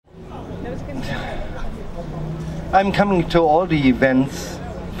I'm coming to all the events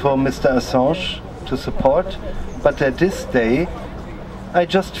for Mr. Assange to support, but at this day, I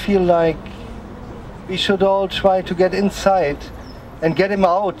just feel like we should all try to get inside and get him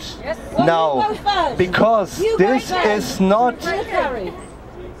out now, because this is not,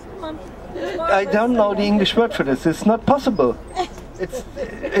 I don't know the English word for this, it's not possible.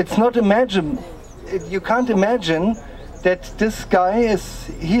 It's not imaginable. You can't imagine that this guy is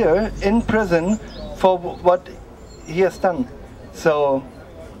here in prison for what he has done. So,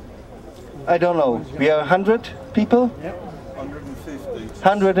 I don't know, we are 100 people? Yep. 150.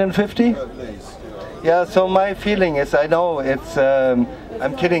 150? At least. Yeah, so my feeling is, I know it's,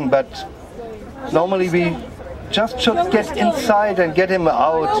 I'm kidding, but normally we just should get inside and get him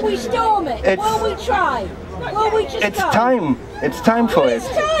out. Will we storm it? Will we try? Will we just It's time. It's time for it.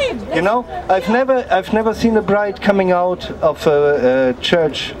 You know, I've never seen a bride coming out of a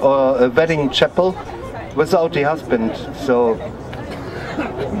church or a wedding chapel without the husband. So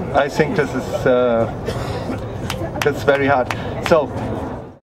I think this is very hard. So